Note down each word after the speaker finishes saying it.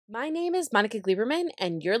My name is Monica Gleiberman,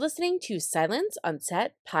 and you're listening to Silence on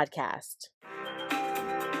Set podcast.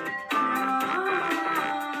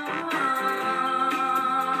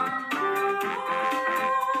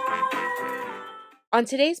 On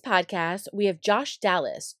today's podcast, we have Josh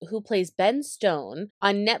Dallas, who plays Ben Stone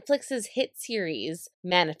on Netflix's hit series,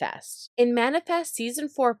 Manifest. In Manifest Season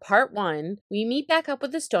 4, Part 1, we meet back up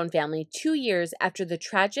with the Stone family 2 years after the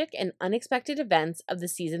tragic and unexpected events of the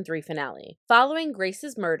Season 3 finale. Following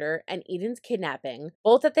Grace's murder and Eden's kidnapping,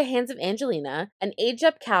 both at the hands of Angelina, an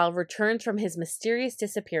aged-up Cal returns from his mysterious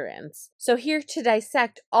disappearance. So here to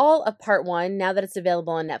dissect all of Part 1, now that it's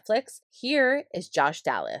available on Netflix, here is Josh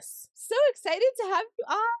Dallas. So excited to have you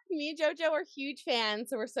on. Me and JoJo are huge fans,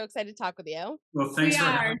 so we're so excited to talk with you. Well, thanks for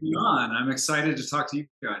having me on. I'm excited to talk to you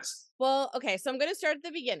guys. Well, okay, so I'm going to start at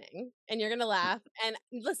the beginning, and you're going to laugh. And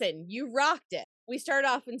listen, you rocked it. We start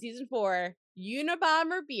off in Season 4,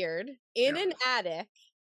 Unabomber beard, in an attic.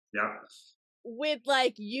 Yeah. With,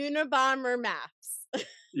 like, Unabomber maps.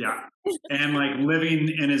 Yeah. And, like,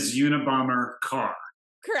 living in his Unabomber car.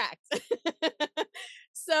 Correct.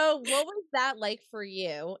 So what was that like for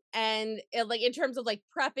you? And like in terms of like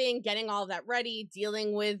prepping, getting all of that ready,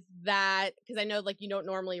 dealing with that, because I know like you don't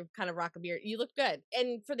normally kind of rock a beard. You look good.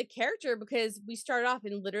 And for the character, because we start off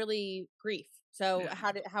in literally grief. So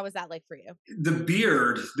how was that like for you? The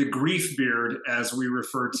beard, the grief beard, as we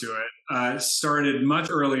refer to it, started much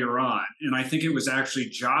earlier on. And I think it was actually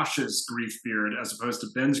Josh's grief beard as opposed to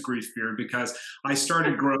Ben's grief beard, because I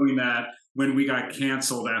started growing that when we got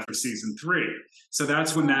canceled after Season 3. So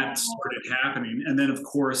that's when that started happening. And then, of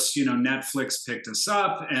course, you know, Netflix picked us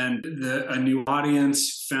up and a new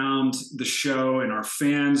audience found the show, and our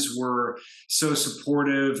fans were so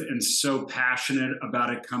supportive and so passionate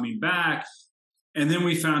about it coming back. And then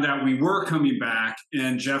we found out we were coming back,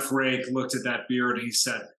 and Jeff Rake looked at that beard and he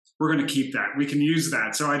said, we're going to keep that. We can use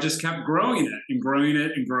that. So I just kept growing it and growing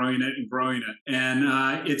it and growing it and growing it.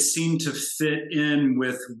 And it seemed to fit in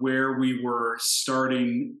with where we were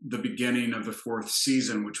starting the beginning of the 4th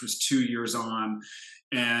season, which was 2 years on.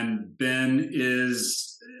 And Ben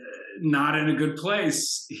is not in a good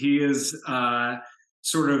place. He is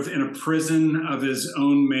sort of in a prison of his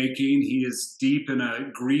own making. He is deep in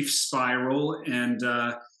a grief spiral and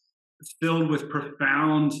filled with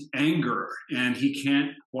profound anger, and he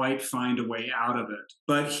can't quite find a way out of it.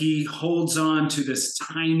 But he holds on to this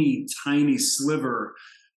tiny, tiny sliver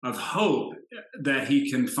of hope that he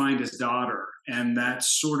can find his daughter, and that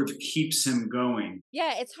sort of keeps him going.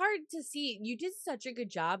 Yeah, it's hard to see. You did such a good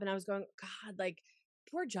job, and I was going, God, like,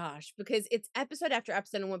 poor Josh, because it's episode after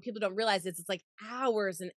episode, and when people don't realize it's like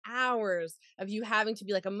hours and hours of you having to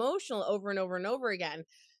be like emotional over and over and over again.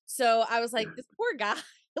 So I was like, this poor guy,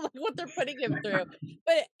 like what they're putting him through.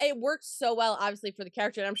 But it works so well, obviously, for the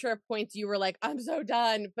character. And I'm sure at points you were like, I'm so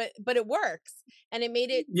done, but it works. And it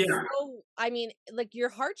made it so, I mean, like your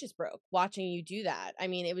heart just broke watching you do that. I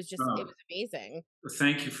mean, it was just, it was amazing.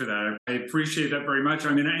 Thank you for that. I appreciate that very much.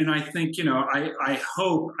 I mean, and I think, you know, I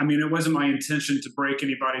hope, I mean, it wasn't my intention to break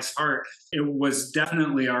anybody's heart. It was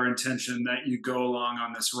definitely our intention that you go along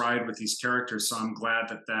on this ride with these characters. So I'm glad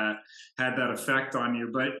that that had that effect on you.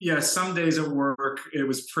 But yeah, some days at work, it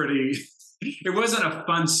was pretty, it wasn't a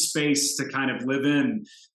fun space to kind of live in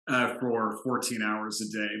for 14 hours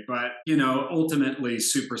a day. But, you know, ultimately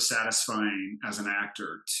super satisfying as an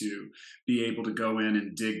actor to be able to go in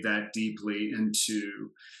and dig that deeply into,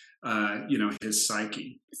 you know, his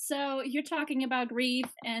psyche. So you're talking about grief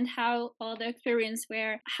and how all the experience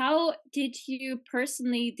were. How did you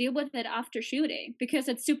personally deal with it after shooting? Because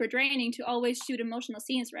it's super draining to always shoot emotional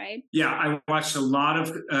scenes, right? Yeah, I watched a lot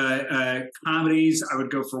of comedies. I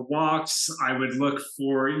would go for walks. I would look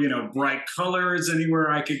for, you know, bright colors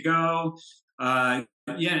anywhere I could go.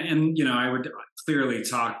 Yeah, and, you know, I would clearly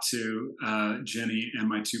talk to Jenny and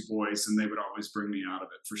my 2 boys, and they would always bring me out of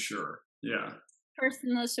it for sure. Yeah.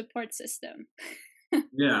 Personal support system.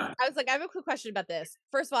 Yeah. I was like, I have a quick question about this.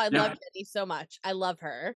 First of all, I love Jenny so much. I love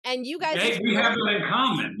her. And you guys... Hey, we have it in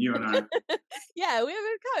common, you and I. Yeah, we have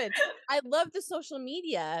it in common. I love the social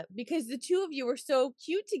media because the 2 of you were so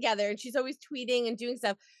cute together, and she's always tweeting and doing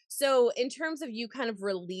stuff. So in terms of you kind of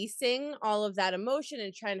releasing all of that emotion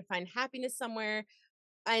and trying to find happiness somewhere,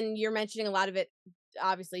 and you're mentioning a lot of it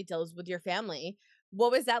obviously deals with your family.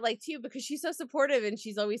 What was that like too? Because she's so supportive and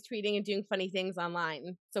she's always tweeting and doing funny things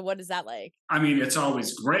online. So what is that like? I mean, it's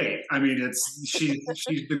always great. I mean, she's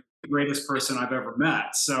the greatest person I've ever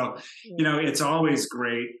met. So, you know, it's always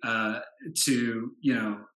great to, you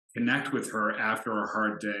know, connect with her after a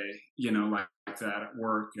hard day, you know, like that at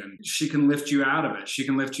work. And she can lift you out of it. She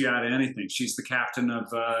can lift you out of anything. She's the captain of,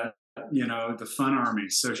 you know, the fun army.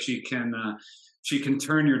 So she can she can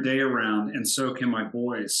turn your day around, and so can my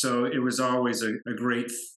boys. So it was always a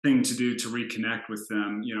great thing to do to reconnect with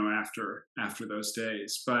them, after those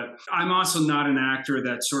days. But I'm also not an actor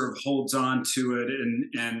that sort of holds on to it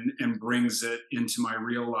and brings it into my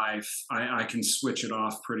real life. I can switch it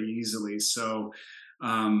off pretty easily. So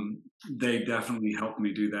they definitely helped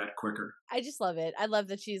me do that quicker. I just love it. I love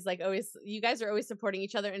that she's like always, you guys are always supporting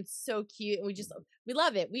each other and so cute. And we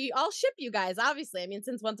love it. We all ship you guys, obviously. I mean,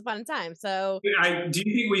 since Once Upon a Time. So do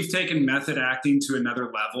you think we've taken method acting to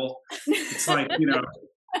another level? It's like,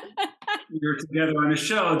 you're together on a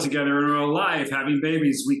show, together in real life, having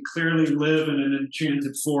babies. We clearly live in an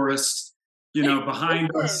enchanted forest, behind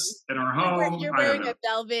us at our home. You're wearing a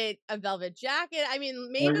velvet jacket. I mean,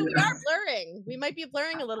 maybe we are blurring. We might be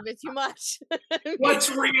blurring a little bit too much. What's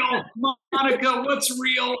real, Monica? What's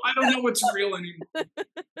real? I don't know what's real anymore.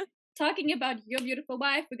 Talking about your beautiful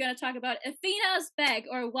wife, we're going to talk about Athena's bag,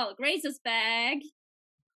 or Grace's bag,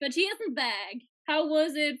 but she isn't bag. How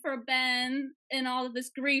was it for Ben in all of this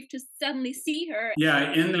grief to suddenly see her?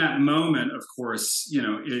 Yeah, in that moment, of course,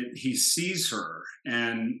 he sees her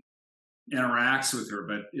and interacts with her,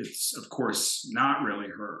 but it's of course not really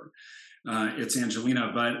her. It's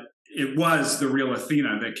Angelina, but it was the real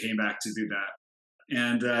Athena that came back to do that,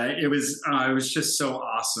 and it was just so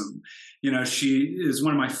awesome. She is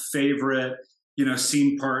one of my favorite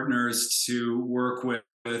scene partners to work with,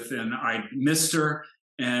 and I missed her.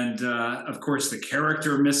 And of course, the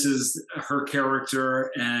character misses her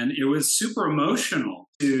character, and it was super emotional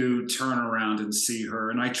to turn around and see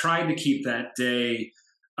her. And I tried to keep that day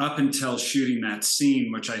up until shooting that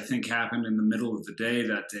scene, which I think happened in the middle of the day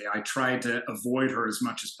that day. I tried to avoid her as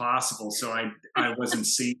much as possible, so I wasn't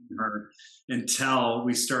seeing her until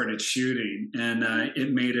we started shooting, and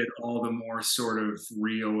it made it all the more sort of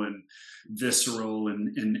real and visceral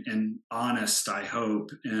and honest, I hope.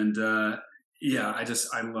 And yeah,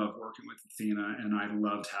 I love working with Athena, and I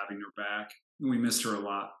loved having her back. We missed her a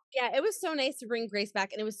lot. Yeah, it was so nice to bring Grace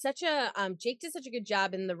back, and it was such a Jake did such a good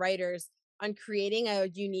job in the writers on creating a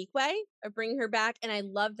unique way of bringing her back. And I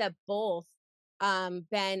love that both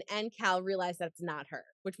Ben and Cal realized that's not her,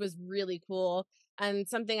 which was really cool. And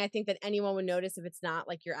something I think that anyone would notice if it's not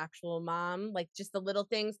like your actual mom, like just the little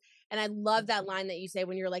things. And I love that line that you say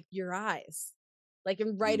when you're like, your eyes, like,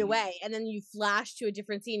 and right away. And then you flash to a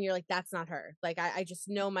different scene. You're like, that's not her. Like, I just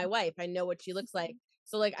know my wife. I know what she looks like.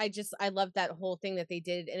 So like, I love that whole thing that they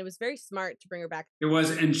did. And it was very smart to bring her back. It was.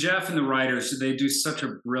 And Jeff and the writers, they do such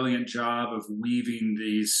a brilliant job of weaving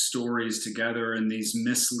these stories together and these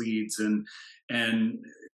misleads and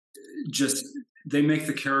just, they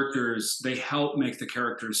help make the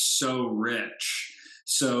characters so rich.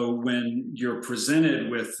 So when you're presented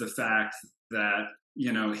with the fact that,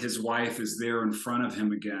 his wife is there in front of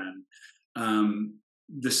him again,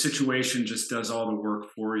 the situation just does all the work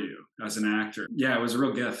for you as an actor. Yeah, it was a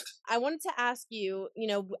real gift. I wanted to ask you,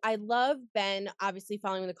 I love Ben obviously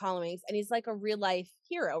following the Callowings, and he's like a real life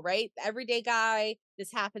hero, right? The everyday guy,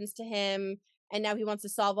 this happens to him, and now he wants to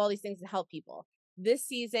solve all these things and help people. This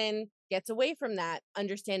season gets away from that,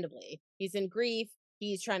 understandably. He's in grief.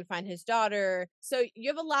 He's trying to find his daughter. So you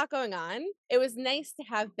have a lot going on. It was nice to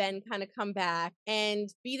have Ben kind of come back and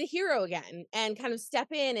be the hero again and kind of step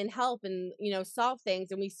in and help and, solve things.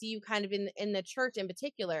 And we see you kind of in the church in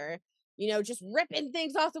particular, just ripping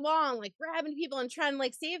things off the wall, and like grabbing people and trying to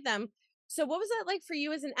like save them. So what was that like for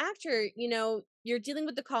you as an actor? You're dealing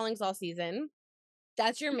with the Callings all season.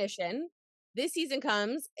 That's your mission. This season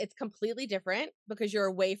comes, it's completely different because you're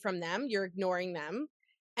away from them. You're ignoring them.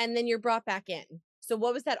 And then you're brought back in. So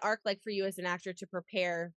what was that arc like for you as an actor to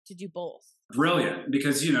prepare to do both? Brilliant,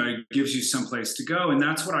 because, it gives you someplace to go. And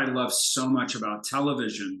that's what I love so much about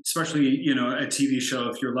television, especially, a TV show,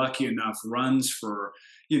 if you're lucky enough, runs for,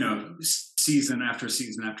 season after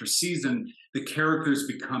season after season. The characters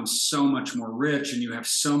become so much more rich, and you have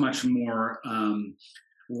so much more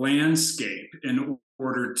landscape in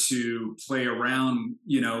order to play around,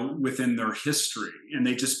 within their history, and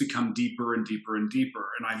they just become deeper and deeper and deeper.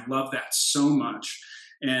 And I love that so much.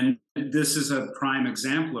 And this is a prime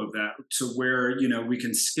example of that, to where, we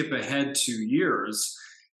can skip ahead 2 years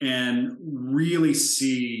and really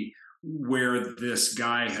see where this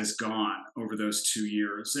guy has gone over those 2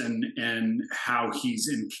 years, and how he's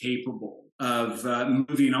incapable of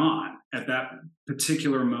moving on at that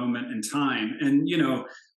particular moment in time. And,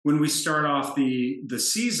 when we start off the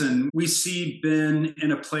season, we see Ben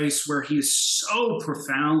in a place where he's so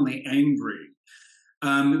profoundly angry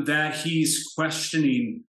that he's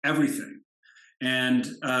questioning everything. And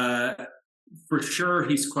for sure,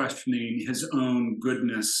 he's questioning his own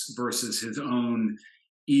goodness versus his own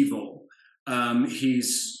evil.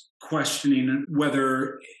 He's questioning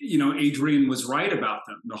whether, Adrian was right about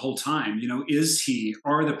them the whole time.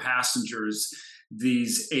 Are the passengers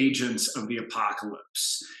these agents of the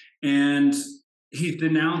apocalypse? And he's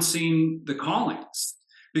denouncing the callings,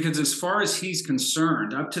 because as far as he's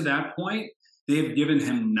concerned, up to that point, they have given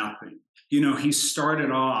him nothing. He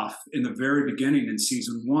started off in the very beginning in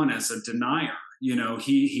season 1 as a denier.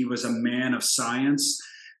 He was a man of science,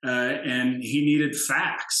 and he needed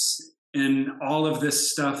facts. And all of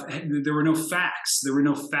this stuff, there were no facts. There were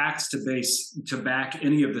no facts to back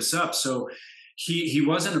any of this up. So he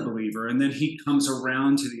wasn't a believer. And then he comes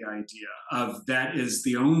around to the idea of that is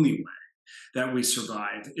the only way that we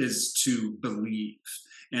survive, is to believe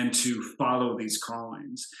and to follow these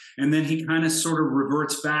callings. And then he kind of sort of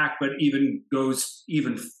reverts back, but even goes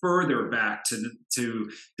even further back to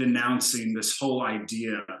denouncing this whole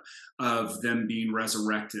idea of them being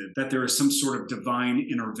resurrected, that there is some sort of divine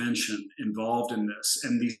intervention involved in this.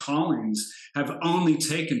 And these callings have only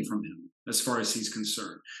taken from him, as far as he's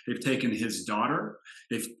concerned. They've taken his daughter,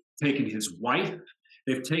 they've taken his wife,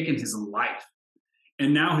 they've taken his life.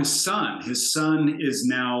 And now his son is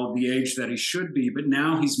now the age that he should be, but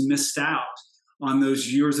now he's missed out on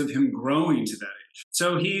those years of him growing to that age.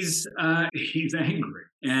 So he's angry.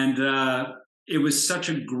 And it was such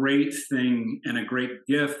a great thing and a great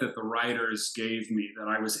gift that the writers gave me, that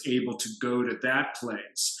I was able to go to that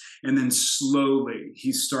place. And then slowly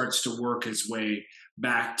he starts to work his way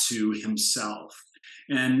back to himself.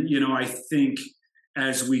 And, I think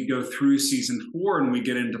as we go through season 4 and we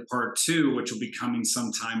get into part 2, which will be coming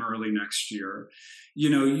sometime early next year,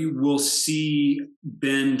 you will see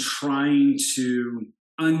Ben trying to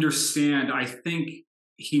understand. I think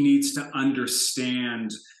he needs to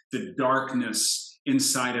understand the darkness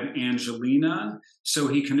inside of Angelina so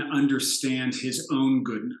he can understand his own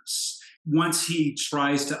goodness. Once he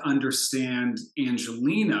tries to understand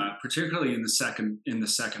Angelina, particularly in the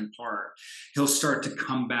second part, he'll start to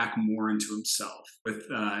come back more into himself with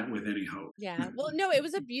any hope. Yeah. Well, no, it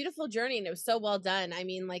was a beautiful journey and it was so well done. I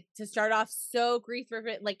mean, like, to start off so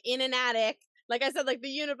grief-driven, like in an attic, like I said, like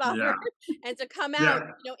the Unabomber, and to come out,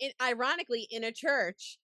 ironically in a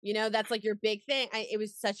church, that's like your big thing. It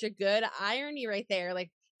was such a good irony right there,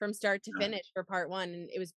 like from start to finish for part 1, and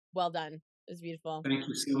it was well done. It was beautiful. Thank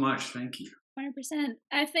you so much. Thank you. 100%.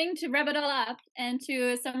 I think to wrap it all up and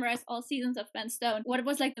to summarize all seasons of Ben Stone, what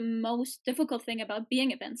was like the most difficult thing about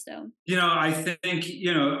being a Ben Stone? I think,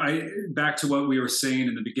 back to what we were saying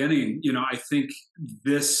in the beginning, I think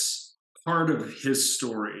this part of his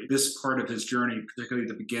story, this part of his journey, particularly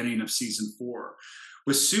the beginning of season 4,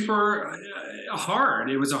 was super hard.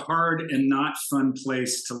 It was a hard and not fun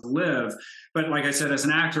place to live. But like I said, as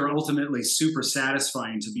an actor, ultimately super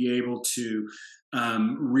satisfying to be able to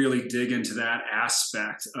really dig into that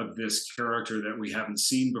aspect of this character that we haven't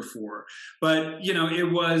seen before. But,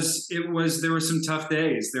 there were some tough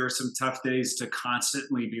days. There were some tough days to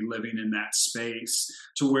constantly be living in that space,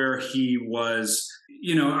 to where he was,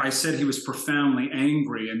 I said he was profoundly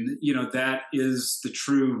angry. And, that is the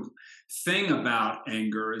true thing about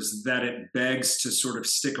anger, is that it begs to sort of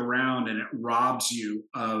stick around, and it robs you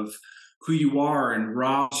of who you are and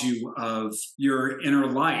robs you of your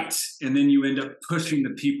inner light. And then you end up pushing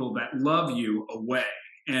the people that love you away.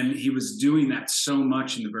 And he was doing that so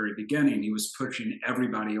much in the very beginning. He was pushing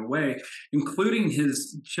everybody away, including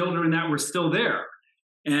his children that were still there.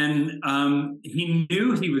 And he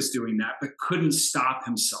knew he was doing that, but couldn't stop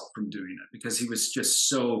himself from doing it, because he was just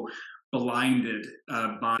so blinded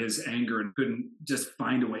by his anger and couldn't just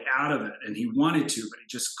find a way out of it. And he wanted to, but he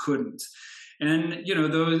just couldn't. And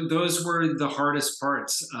those were the hardest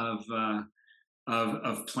parts of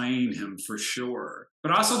playing him, for sure.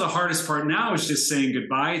 But also the hardest part now is just saying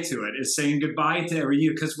goodbye to it. Is saying goodbye to every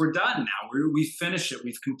year, because we're done now. We finished it.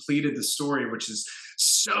 We've completed the story, which is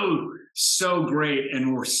so great,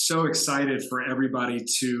 and we're so excited for everybody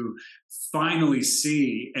to finally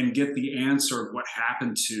see and get the answer of what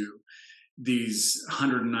happened to these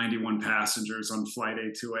 191 passengers on Flight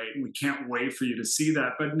 828. And we can't wait for you to see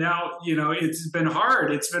that. But now, it's been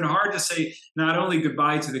hard. It's been hard to say not only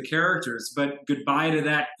goodbye to the characters, but goodbye to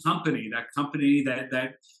that company, that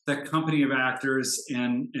company of actors,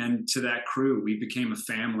 and to that crew. We became a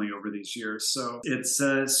family over these years. So it's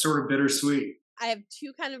sort of bittersweet. I have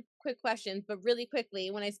 2 kind of quick questions, but really quickly,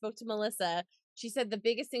 when I spoke to Melissa, she said the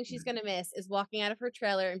biggest thing she's going to miss is walking out of her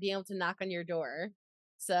trailer and being able to knock on your door.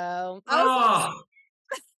 So,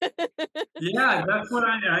 yeah, that's what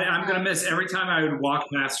I'm going to miss. Every time I would walk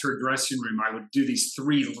past her dressing room, I would do these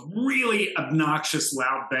 3 really obnoxious,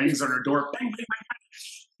 loud bangs on her door. Bang, bang,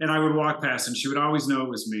 bang. and I would walk past, and she would always know it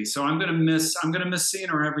was me. So I'm gonna miss seeing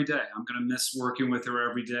her every day. I'm gonna miss working with her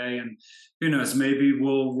every day, and who knows, maybe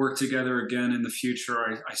we'll work together again in the future.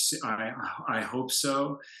 I hope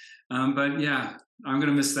so. But yeah, I'm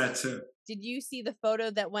gonna miss that too. Did you see the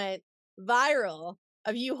photo that went viral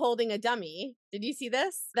of you holding a dummy? Did you see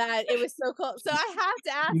this? That it was so cool. So I have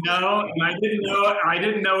to ask. No, and I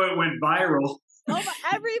didn't know it went viral. Oh, but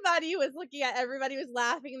everybody was looking at, everybody was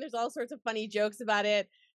laughing, and there's all sorts of funny jokes about it.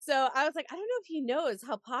 So I was like, I don't know if he knows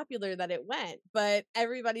how popular that it went, but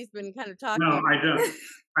everybody's been kind of talking. No, I don't.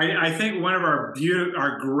 I think one of our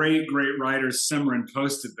great writers, Simran,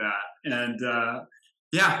 posted that, and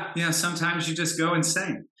yeah. Sometimes you just go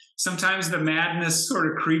insane. Sometimes the madness sort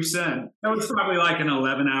of creeps in. That was probably like an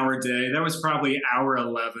 11-hour day. That was probably hour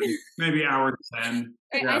 11, maybe hour 10.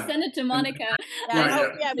 Right, yeah. I sent it to Monica.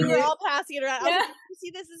 Yeah, we were all passing it around. I was like, you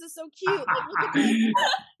see, this is so cute. Like,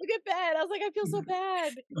 look at Ben. I was like, I feel so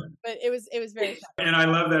bad. But it was very fun. And I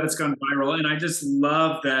love that it's gone viral. And I just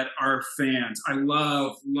love that our fans, I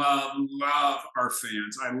love our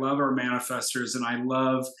fans. I love our manifestors, and I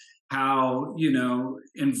love how,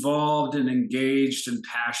 involved and engaged and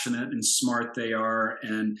passionate and smart they are,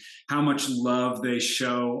 and how much love they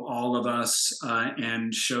show all of us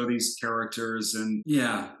and show these characters. And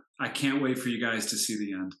yeah, I can't wait for you guys to see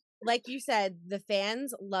the end. Like you said, the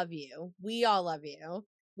fans love you. We all love you.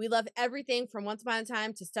 We love everything from Once Upon a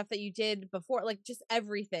Time to stuff that you did before, like just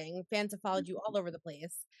everything. Fans have followed you all over the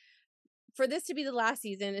place. For this to be the last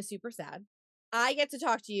season is super sad. I get to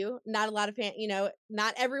talk to you. Not a lot of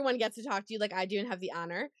not everyone gets to talk to you like I do and have the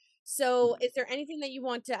honor. So is there anything that you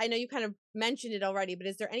want to, I know you kind of mentioned it already, but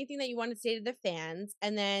is there anything that you want to say to the fans?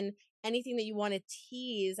 And then anything that you want to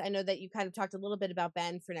tease? I know that you kind of talked a little bit about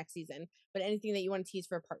Ben for next season, but anything that you want to tease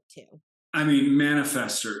for part 2? I mean,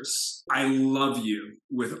 manifestors, I love you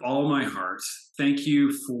with all my heart. Thank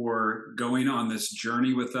you for going on this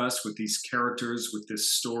journey with us, with these characters, with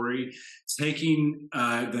this story, taking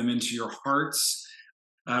them into your hearts.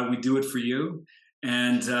 We do it for you.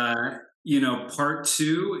 And, part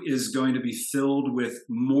 2 is going to be filled with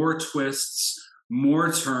more twists,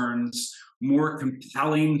 more turns, more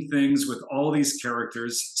compelling things with all these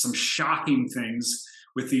characters, some shocking things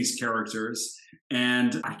with these characters.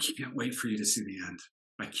 And I can't wait for you to see the end.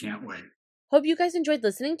 I can't wait. Hope you guys enjoyed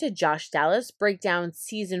listening to Josh Dallas break down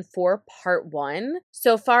season 4, part 1.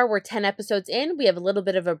 So far, we're 10 episodes in. We have a little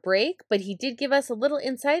bit of a break, but he did give us a little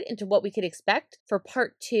insight into what we could expect for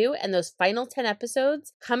part 2 and those final 10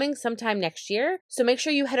 episodes coming sometime next year. So make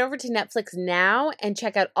sure you head over to Netflix now and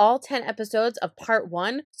check out all 10 episodes of part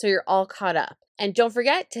 1 so you're all caught up. And don't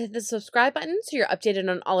forget to hit the subscribe button so you're updated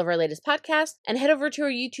on all of our latest podcasts, and head over to our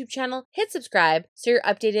YouTube channel, hit subscribe so you're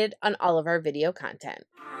updated on all of our video content.